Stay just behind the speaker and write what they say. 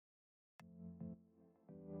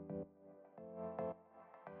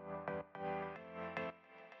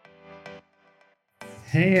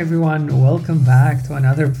Hey everyone, welcome back to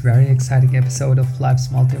another very exciting episode of Life's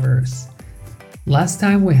Multiverse. Last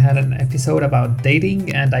time we had an episode about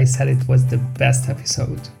dating and I said it was the best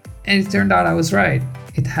episode. And it turned out I was right.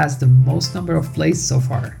 It has the most number of plays so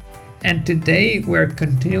far. And today we're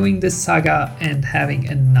continuing this saga and having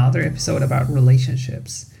another episode about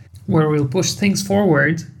relationships, where we'll push things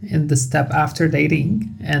forward in the step after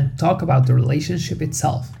dating and talk about the relationship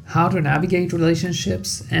itself, how to navigate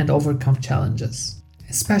relationships and overcome challenges,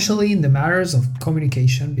 especially in the matters of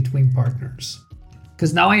communication between partners.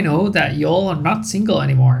 Because now I know that y'all are not single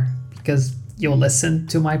anymore, because you'll listen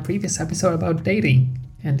to my previous episode about dating.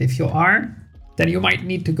 And if you are, then you might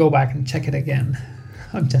need to go back and check it again.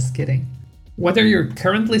 I'm just kidding. Whether you're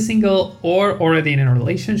currently single or already in a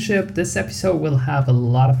relationship, this episode will have a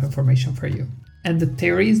lot of information for you. And the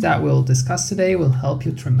theories that we'll discuss today will help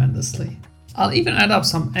you tremendously. I'll even add up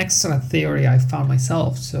some extra theory I found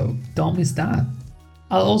myself, so don't miss that.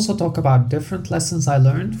 I'll also talk about different lessons I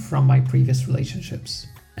learned from my previous relationships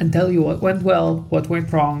and tell you what went well, what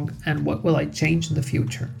went wrong, and what will I change in the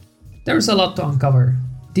future. There's a lot to uncover.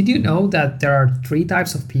 Did you know that there are 3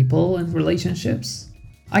 types of people in relationships?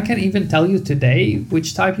 I can even tell you today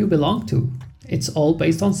which type you belong to. It's all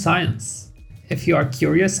based on science. If you are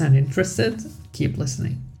curious and interested, keep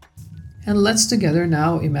listening. And let's together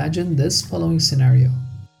now imagine this following scenario.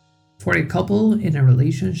 For a couple in a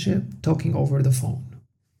relationship talking over the phone.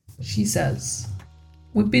 She says,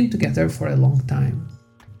 "We've been together for a long time.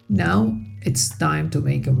 Now it's time to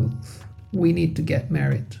make a move. We need to get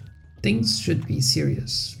married. Things should be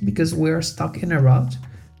serious because we're stuck in a rut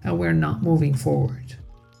and we're not moving forward."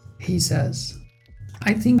 He says,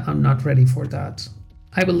 "I think I'm not ready for that.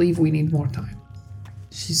 I believe we need more time."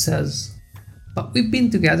 She says, "But we've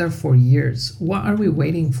been together for years. What are we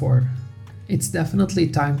waiting for? It's definitely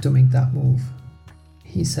time to make that move."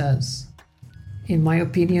 He says, "In my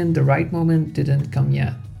opinion, the right moment didn't come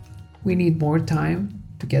yet. We need more time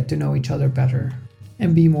to get to know each other better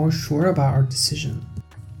and be more sure about our decision.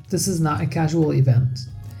 This is not a casual event.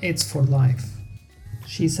 It's for life."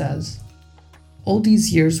 She says, "All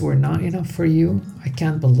these years were not enough for you? I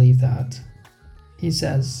can't believe that." He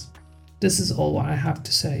says, "This is all what I have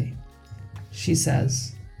to say." She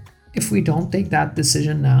says, "If we don't take that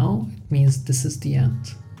decision now, it means this is the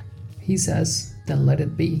end." He says, "Then let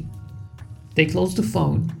it be." They close the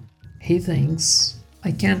phone. He thinks,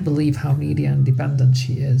 "I can't believe how needy and dependent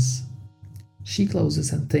she is." She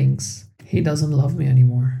closes and thinks, "He doesn't love me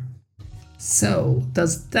anymore." So,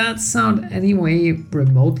 does that sound any way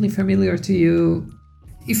remotely familiar to you?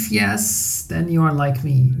 If yes, then you are like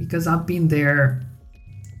me, because I've been there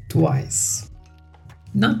twice.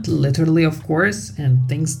 Not literally, of course, and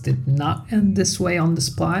things did not end this way on the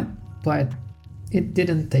spot, but it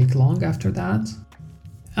didn't take long after that.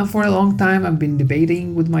 And for a long time, I've been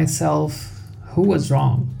debating with myself who was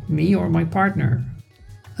wrong, me or my partner.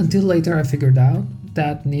 Until later, I figured out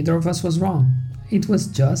that neither of us was wrong. It was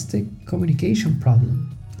just a communication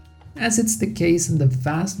problem, as it's the case in the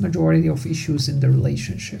vast majority of issues in the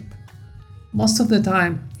relationship. Most of the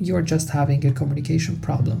time, you're just having a communication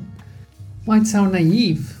problem. Might sound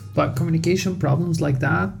naive, but communication problems like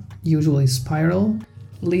that usually spiral,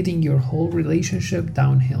 leading your whole relationship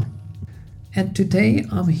downhill. And today,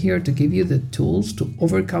 I'm here to give you the tools to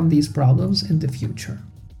overcome these problems in the future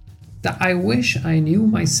that I wish I knew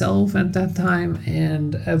myself at that time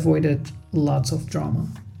and avoided lots of drama.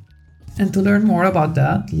 And to learn more about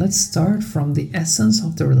that, let's start from the essence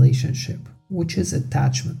of the relationship, which is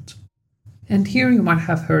attachment. And here you might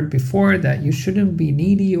have heard before that you shouldn't be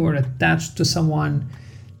needy or attached to someone.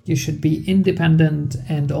 You should be independent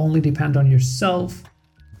and only depend on yourself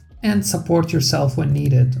and support yourself when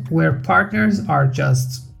needed, where partners are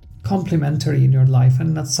just complementary in your life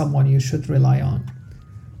and not someone you should rely on.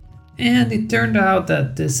 And it turned out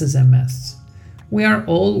that this is a mess. We are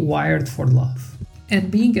all wired for love,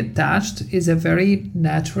 and being attached is a very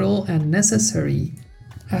natural and necessary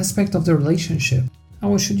aspect of the relationship.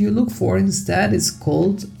 And what should you look for instead is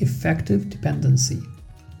called effective dependency.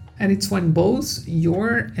 And it's when both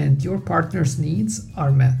your and your partner's needs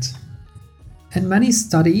are met. And many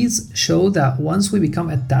studies show that once we become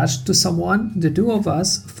attached to someone, the two of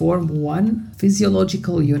us form one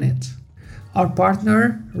physiological unit. Our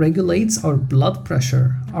partner regulates our blood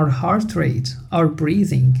pressure, our heart rate, our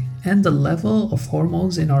breathing, and the level of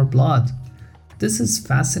hormones in our blood. This is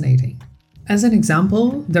fascinating. As an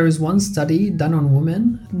example, there is one study done on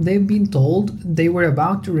women. They've been told they were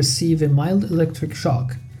about to receive a mild electric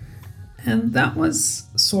shock. And that was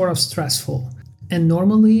sort of stressful. And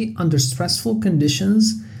normally, under stressful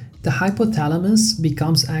conditions, the hypothalamus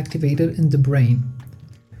becomes activated in the brain.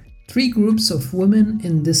 three groups of women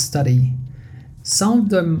in this study. Some of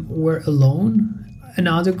them were alone,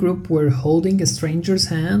 another group were holding a stranger's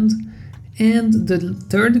hand, and the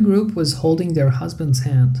third group was holding their husband's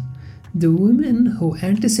hand. The women who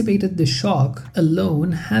anticipated the shock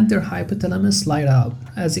alone had their hypothalamus light up,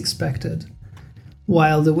 as expected,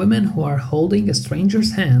 while the women who are holding a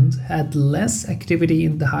stranger's hand had less activity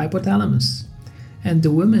in the hypothalamus, and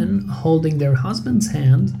the women holding their husband's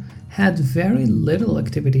hand had very little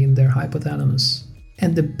activity in their hypothalamus.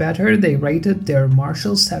 And the better they rated their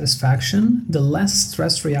martial satisfaction, the less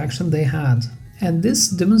stress reaction they had. And this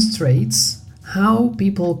demonstrates how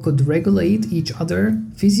people could regulate each other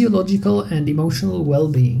physiological and emotional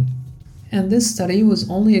well-being. And this study was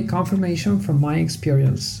only a confirmation from my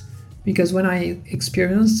experience, because when I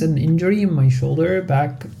experienced an injury in my shoulder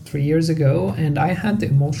back 3 years ago and I had the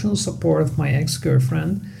emotional support of my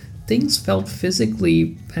ex-girlfriend, things felt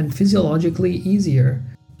physically and physiologically easier.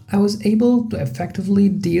 I was able to effectively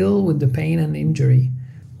deal with the pain and injury.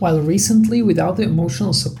 While recently, without the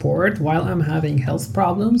emotional support, while I'm having health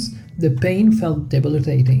problems, the pain felt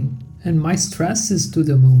debilitating, and my stress is to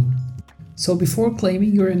the moon. So before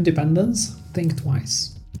claiming your independence, think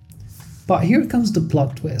twice. But here comes the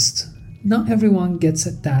plot twist. Not everyone gets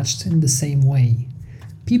attached in the same way.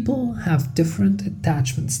 People have different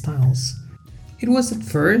attachment styles. It was at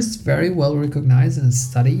first very well recognized and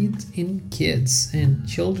studied in kids and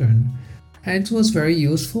children, and it was very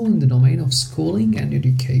useful in the domain of schooling and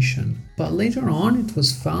education. But later on, it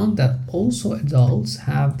was found that also adults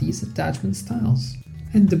have these attachment styles.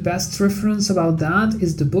 And the best reference about that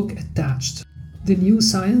is the book Attached, The New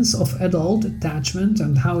Science of Adult Attachment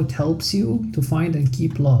and How It Helps You to Find and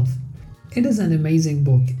Keep Love. It is an amazing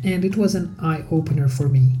book, and it was an eye-opener for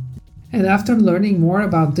me. And after learning more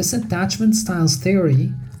about this attachment styles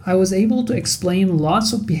theory, I was able to explain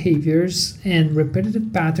lots of behaviors and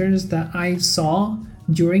repetitive patterns that I saw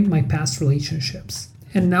during my past relationships.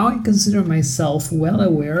 And now I consider myself well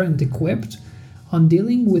aware and equipped on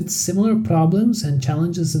dealing with similar problems and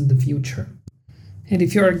challenges in the future. And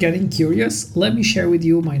if you are getting curious, let me share with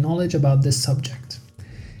you my knowledge about this subject.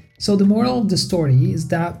 So the moral of the story is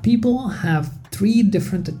that people have 3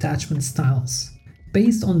 different attachment styles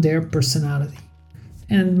based on their personality.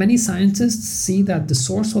 And many scientists see that the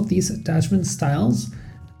source of these attachment styles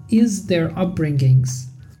is their upbringings,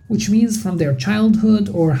 which means from their childhood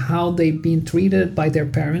or how they've been treated by their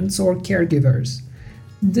parents or caregivers.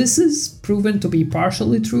 This is proven to be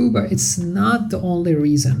partially true, but it's not the only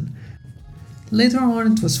reason. Later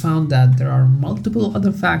on, it was found that there are multiple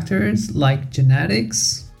other factors like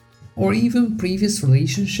genetics or even previous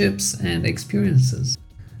relationships and experiences.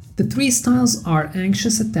 The 3 styles are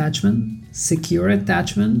anxious attachment, secure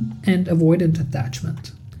attachment, and avoidant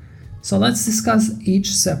attachment. So let's discuss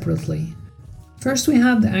each separately. First, we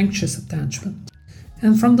have the anxious attachment.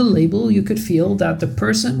 And from the label, you could feel that the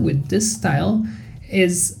person with this style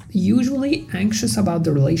is usually anxious about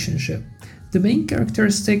the relationship. The main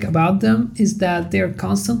characteristic about them is that they're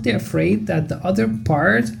constantly afraid that the other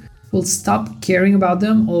part will stop caring about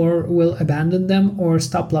them or will abandon them or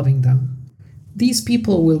stop loving them. These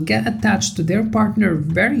people will get attached to their partner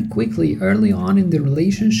very quickly early on in the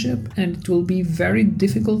relationship, and it will be very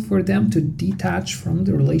difficult for them to detach from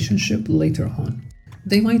the relationship later on.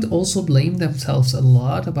 They might also blame themselves a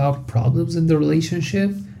lot about problems in the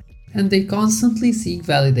relationship, and they constantly seek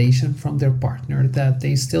validation from their partner that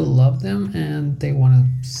they still love them and they want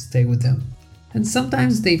to stay with them. And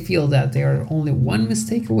sometimes they feel that they are only one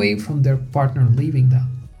mistake away from their partner leaving them.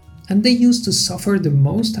 And they used to suffer the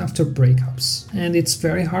most after breakups, and it's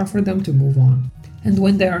very hard for them to move on. And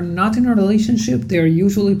when they are not in a relationship, they are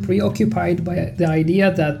usually preoccupied by the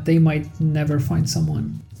idea that they might never find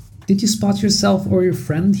someone. Did you spot yourself or your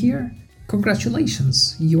friend here?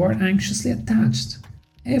 Congratulations, you are anxiously attached.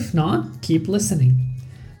 If not, keep listening.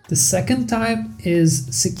 The second type is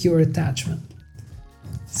secure attachment.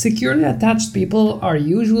 Securely attached people are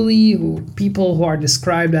usually people who are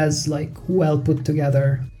described as well put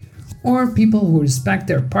together, or people who respect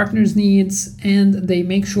their partner's needs and they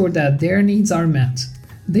make sure that their needs are met.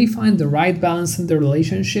 They find the right balance in the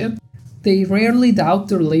relationship. They rarely doubt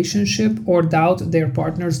the relationship or doubt their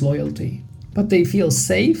partner's loyalty, but they feel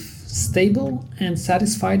safe, stable, and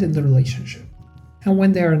satisfied in the relationship. And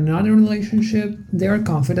when they are not in a relationship, they are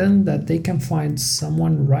confident that they can find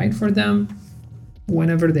someone right for them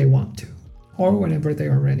whenever they want to, or whenever they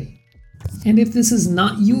are ready. And if this is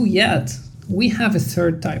not you yet, we have a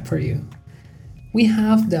third type for you. We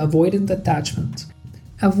have the avoidant attachment.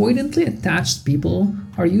 Avoidantly attached people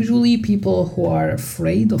are usually people who are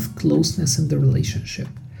afraid of closeness in the relationship.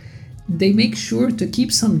 They make sure to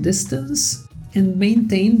keep some distance and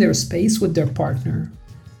maintain their space with their partner.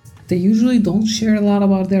 They usually don't share a lot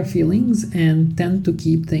about their feelings and tend to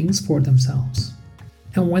keep things for themselves.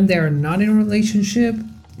 And when they are not in a relationship,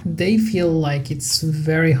 they feel like it's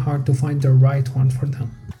very hard to find the right one for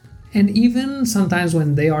them. And even sometimes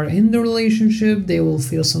when they are in the relationship, they will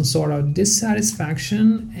feel some sort of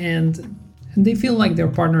dissatisfaction and they feel like their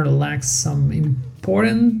partner lacks some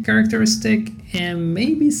important characteristic and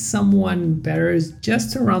maybe someone better is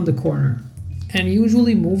just around the corner. And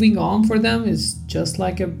usually moving on for them is just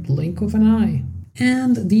like a blink of an eye.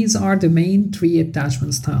 And these are the main 3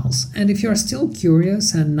 attachment styles. And if you're still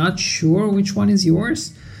curious and not sure which one is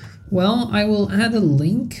yours, well, I will add a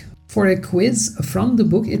link for a quiz from the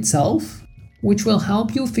book itself, which will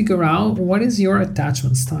help you figure out what is your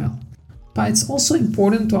attachment style. But it's also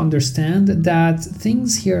important to understand that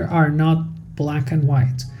things here are not black and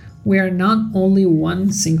white. We are not only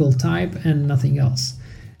one single type and nothing else.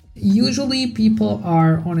 Usually people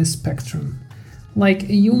are on a spectrum. Like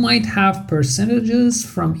you might have percentages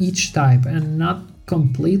from each type and not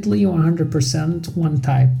completely 100% one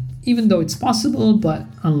type, even though it's possible but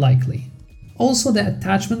unlikely. Also, the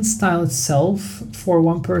attachment style itself for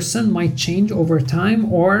one person might change over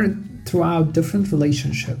time or throughout different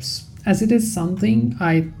relationships, as it is something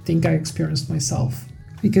I think I experienced myself.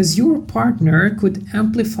 Because your partner could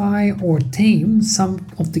amplify or tame some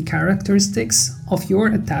of the characteristics of your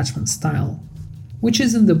attachment style, which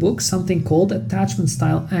is in the book something called attachment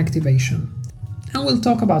style activation. And we'll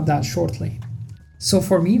talk about that shortly. So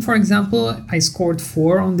for me, for example, I scored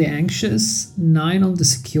 4 on the anxious, 9 on the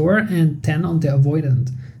secure, and 10 on the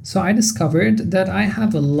avoidant. So I discovered that I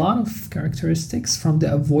have a lot of characteristics from the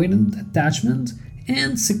avoidant attachment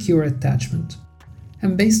and secure attachment.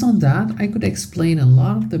 And based on that, I could explain a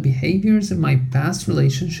lot of the behaviors in my past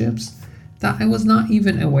relationships that I was not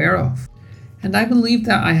even aware of. And I believe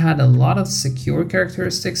that I had a lot of secure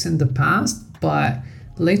characteristics in the past, but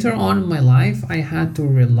later on in my life, I had to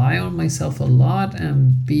rely on myself a lot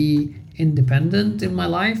and be independent in my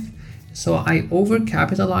life. So I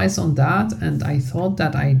overcapitalized on that and I thought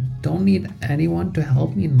that I don't need anyone to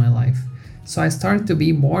help me in my life. So I started to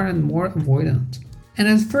be more and more avoidant. And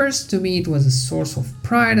at first, to me, it was a source of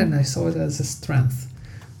pride and I saw it as a strength.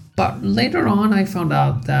 But later on, I found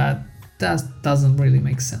out that that doesn't really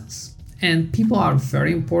make sense. And people are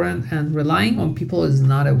very important and relying on people is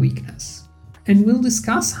not a weakness. And we'll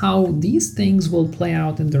discuss how these things will play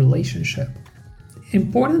out in the relationship.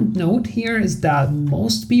 Important note here is that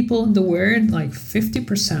most people in the world, like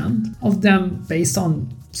 50% of them, based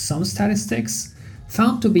on some statistics,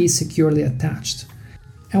 found to be securely attached.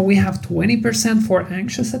 And we have 20% for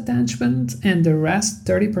anxious attachment and the rest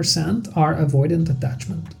 30% are avoidant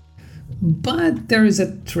attachment. But there is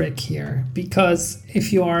a trick here, because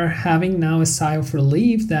if you are having now a sigh of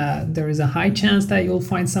relief that there is a high chance that you'll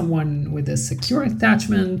find someone with a secure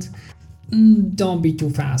attachment, don't be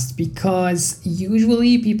too fast, because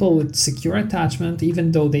usually people with secure attachment,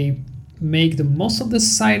 even though they make the most of the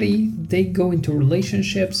society, they go into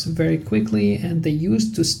relationships very quickly and they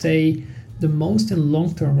used to stay the most in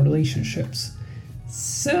long-term relationships.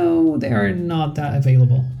 So they are not that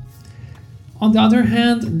available. On the other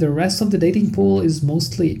hand, the rest of the dating pool is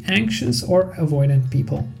mostly anxious or avoidant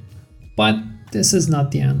people. But this is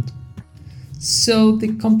not the end. So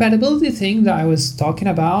the compatibility thing that I was talking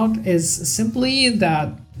about is simply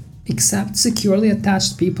that except securely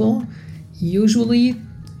attached people, usually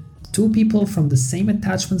 2 people from the same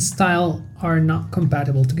attachment style are not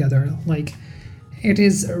compatible together. Like, it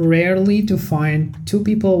is rarely to find 2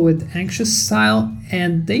 people with anxious style,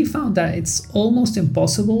 and they found that it's almost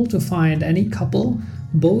impossible to find any couple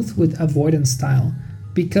both with avoidant style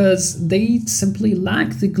because they simply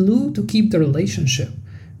lack the glue to keep the relationship,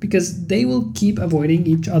 because they will keep avoiding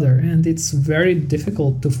each other and it's very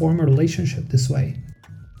difficult to form a relationship this way.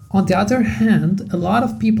 On the other hand, a lot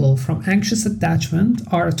of people from anxious attachment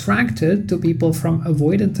are attracted to people from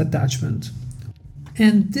avoidant attachment.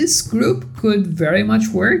 And this group could very much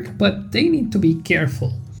work, but they need to be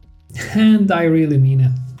careful. And I really mean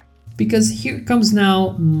it. Because here comes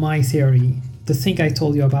now my theory, the thing I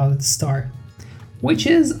told you about at the start, which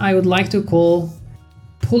is I would like to call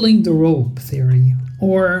pulling the rope theory,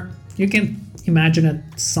 or you can imagine it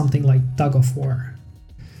something like tug of war.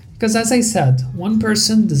 Because as I said, one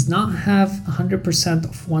person does not have 100%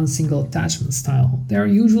 of one single attachment style. They are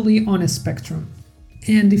usually on a spectrum.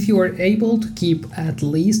 And if you are able to keep at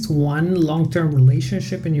least one long-term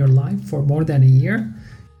relationship in your life for more than a year,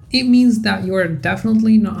 it means that you are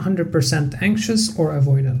definitely not 100% anxious or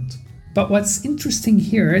avoidant. But what's interesting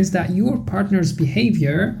here is that your partner's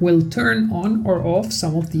behavior will turn on or off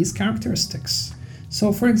some of these characteristics.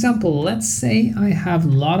 So for example, let's say I have a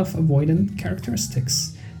lot of avoidant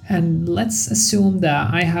characteristics, and let's assume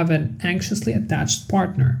that I have an anxiously attached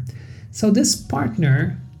partner. So this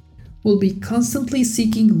partner will be constantly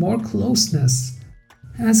seeking more closeness,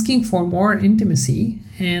 asking for more intimacy,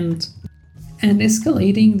 and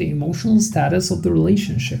escalating the emotional status of the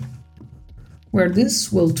relationship, where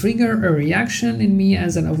this will trigger a reaction in me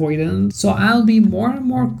as an avoidant. So I'll be more and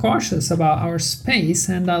more cautious about our space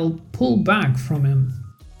and I'll pull back from him.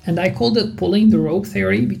 And I called it pulling the rope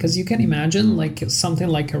theory because you can imagine like something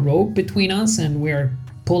like a rope between us and we're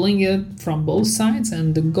pulling it from both sides,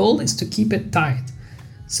 and the goal is to keep it tight.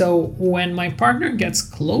 So when my partner gets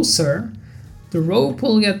closer, the rope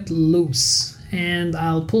will get loose and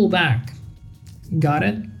I'll pull back. Got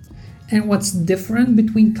it? And what's different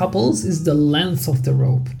between couples is the length of the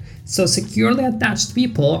rope. So securely attached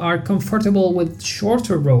people are comfortable with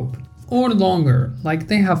shorter rope or longer, like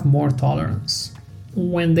they have more tolerance.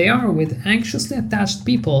 When they are with anxiously attached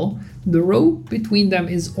people, the rope between them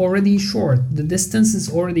is already short, the distance is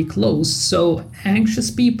already close, so anxious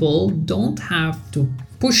people don't have to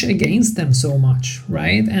push against them so much,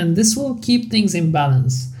 right? And this will keep things in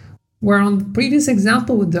balance. Where on the previous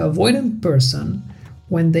example with the avoidant person,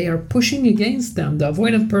 when they are pushing against them, the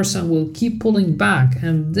avoidant person will keep pulling back,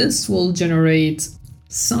 and this will generate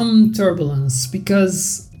some turbulence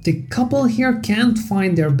because the couple here can't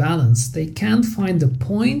find their balance. They can't find the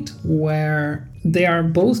point where they are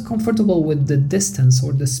both comfortable with the distance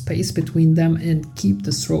or the space between them and keep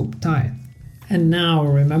this rope tight. And now,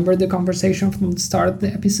 remember the conversation from the start of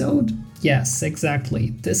the episode? Yes, exactly.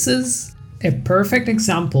 This is a perfect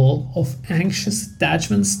example of anxious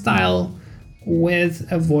attachment style with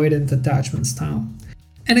avoidant attachment style.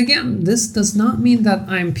 And again, this does not mean that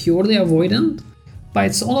I'm purely avoidant, but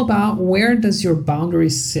it's all about where does your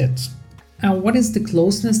boundaries sit and what is the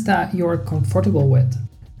closeness that you're comfortable with.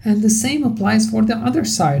 And the same applies for the other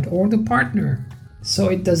side or the partner. So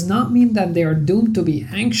it does not mean that they are doomed to be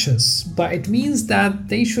anxious, but it means that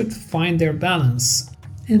they should find their balance.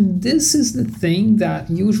 And this is the thing that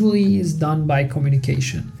usually is done by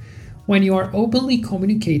communication. When you are openly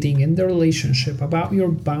communicating in the relationship about your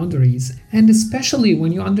boundaries, and especially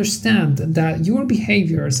when you understand that your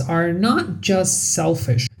behaviors are not just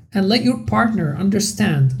selfish, and let your partner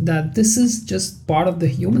understand that this is just part of the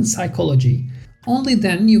human psychology, only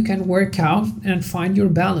then you can work out and find your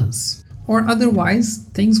balance. Or otherwise,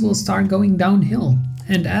 things will start going downhill.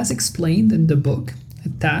 And as explained in the book,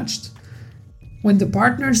 Attached, when the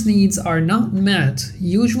partner's needs are not met,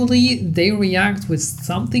 usually they react with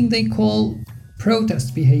something they call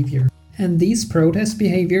protest behavior. And these protest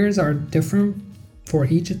behaviors are different for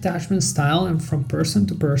each attachment style and from person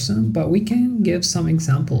to person, but we can give some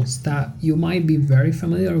examples that you might be very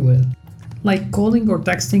familiar with. Like calling or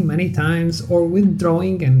texting many times, or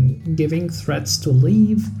withdrawing and giving threats to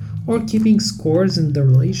leave, or keeping scores in the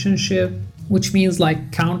relationship, which means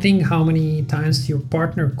like counting how many times your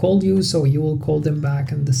partner called you so you will call them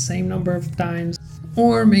back in the same number of times,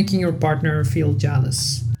 or making your partner feel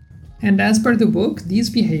jealous. And as per the book, these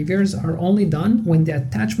behaviors are only done when the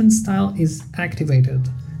attachment style is activated.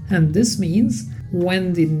 And this means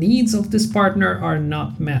when the needs of this partner are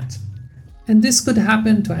not met. And this could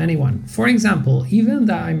happen to anyone. For example, even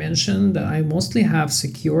that I mentioned that I mostly have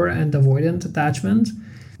secure and avoidant attachment,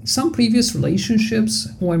 some previous relationships,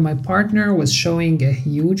 when my partner was showing a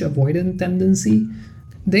huge avoidant tendency,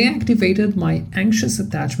 they activated my anxious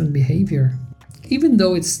attachment behavior. Even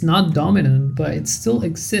though it's not dominant, but it still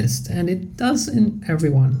exists, and it does in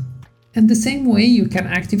everyone. And the same way you can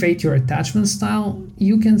activate your attachment style,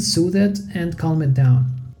 you can soothe it and calm it down.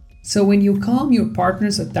 So when you calm your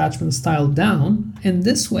partner's attachment style down, in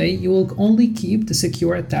this way you will only keep the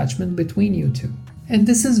secure attachment between you two. And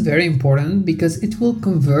this is very important because it will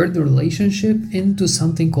convert the relationship into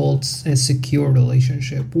something called a secure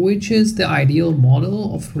relationship, which is the ideal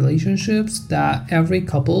model of relationships that every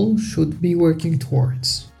couple should be working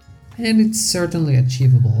towards. And it's certainly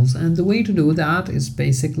achievable, and the way to do that is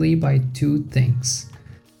basically by two things.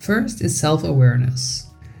 First is self-awareness.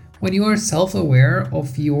 When you are self-aware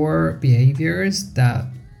of your behaviors that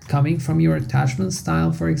coming from your attachment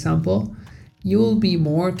style, for example, you will be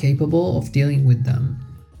more capable of dealing with them,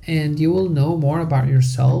 and you will know more about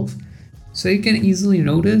yourself, so you can easily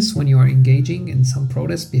notice when you are engaging in some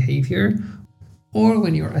protest behavior or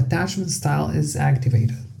when your attachment style is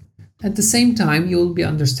activated. At the same time, you will be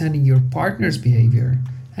understanding your partner's behavior,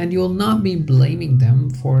 and you will not be blaming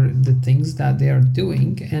them for the things that they are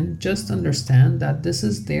doing, and just understand that this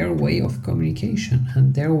is their way of communication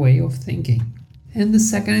and their way of thinking. And the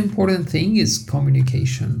second important thing is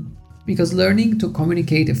communication. Because learning to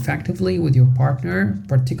communicate effectively with your partner,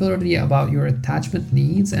 particularly about your attachment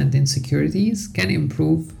needs and insecurities, can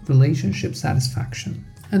improve relationship satisfaction.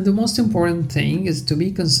 And the most important thing is to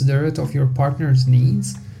be considerate of your partner's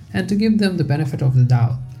needs and to give them the benefit of the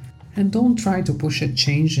doubt. And don't try to push a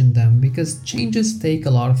change in them because changes take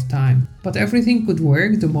a lot of time. But everything could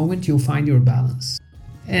work the moment you find your balance.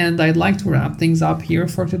 And I'd like to wrap things up here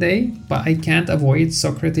for today, but I can't avoid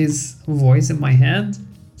Socrates' voice in my head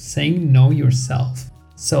saying know yourself.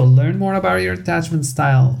 So learn more about your attachment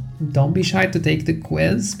style. Don't be shy to take the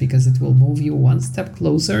quiz because it will move you one step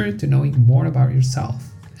closer to knowing more about yourself,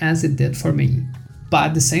 as it did for me. But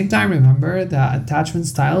at the same time, remember that attachment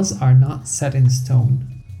styles are not set in stone.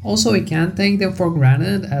 Also, we can't take them for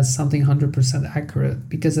granted as something 100% accurate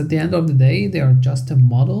because at the end of the day, they are just a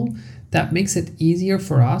model that makes it easier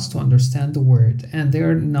for us to understand the world, and they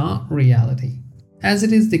are not reality, as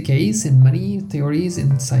it is the case in many theories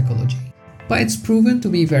in psychology. But it's proven to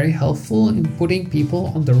be very helpful in putting people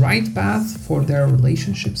on the right path for their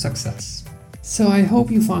relationship success. So I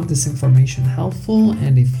hope you found this information helpful,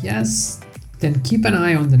 and if yes, then keep an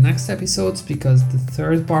eye on the next episodes because the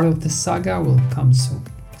third part of this saga will come soon.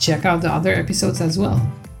 Check out the other episodes as well.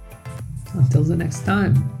 Until the next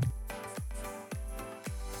time.